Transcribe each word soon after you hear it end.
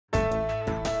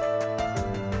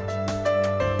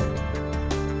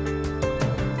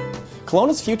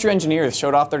Kelowna's future engineers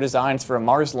showed off their designs for a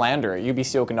Mars lander at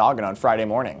UBC Okanagan on Friday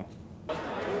morning.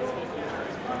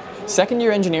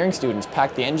 Second-year engineering students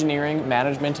packed the Engineering,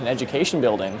 Management and Education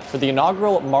building for the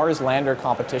inaugural Mars lander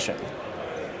competition.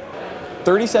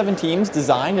 37 teams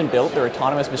designed and built their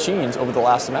autonomous machines over the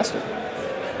last semester.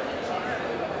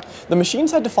 The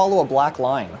machines had to follow a black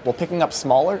line while picking up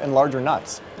smaller and larger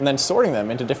nuts and then sorting them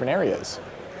into different areas.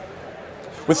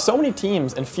 With so many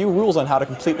teams and few rules on how to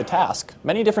complete the task,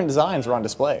 many different designs were on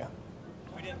display.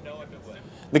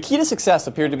 The key to success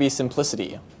appeared to be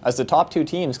simplicity, as the top two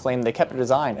teams claimed they kept their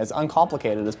design as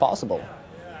uncomplicated as possible.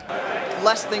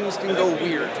 Less things can go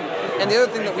weird. And the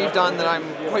other thing that we've done that I'm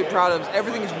quite proud of is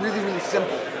everything is really, really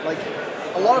simple. Like,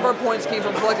 a lot of our points came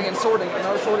from collecting and sorting, and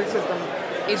our sorting system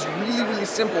is really, really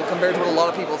simple compared to what a lot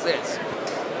of people's is.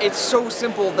 It's so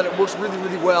simple that it works really,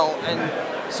 really well,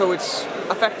 and so it's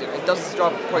effective. It does its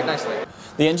job quite nicely.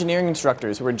 The engineering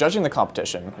instructors who were judging the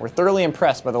competition were thoroughly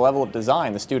impressed by the level of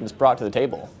design the students brought to the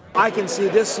table. I can see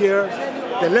this year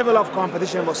the level of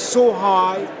competition was so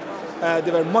high.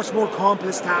 There were much more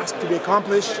complex tasks to be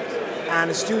accomplished, and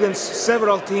the students,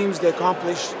 several teams, they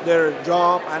accomplished their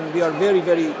job, and we are very,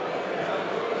 very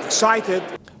excited.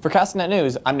 For Castanet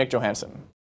News, I'm Nich Johansen.